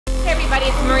everybody,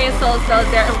 it's Maria Soul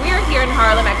there, and we're here in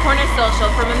Harlem at Corner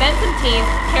Social for Momentum Teens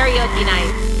Karaoke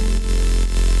Night.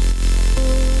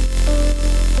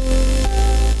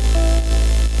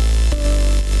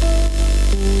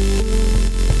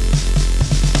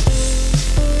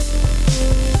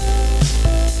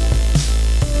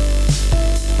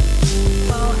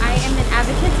 Well, I am an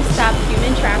advocate to stop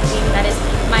human trafficking. That is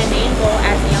my main goal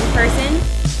as a young person.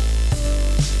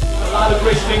 A lot of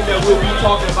great things that we'll be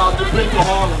talking about to bring to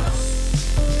Harlem.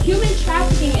 Human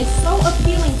trafficking is so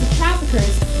appealing to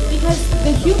traffickers because the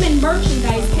human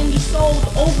merchandise can be sold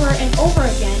over and over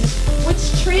again, which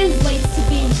translates to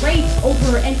being raped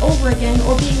over and over again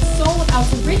or being sold out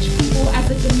to rich people as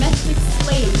a domestic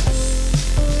slave.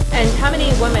 And how many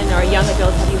women or young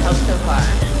adults have you helped so far?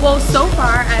 Well, so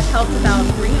far I've helped about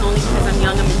 3, only because I'm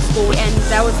young, I'm in school, and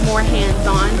that was more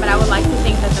hands-on, but I would like to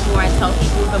think that the more I tell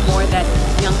people, the more that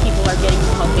young people are getting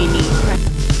the help they need.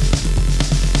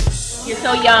 You're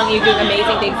so young, you do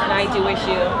amazing things, and I do wish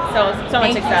you so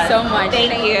much success. Thank you so much.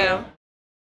 Thank you.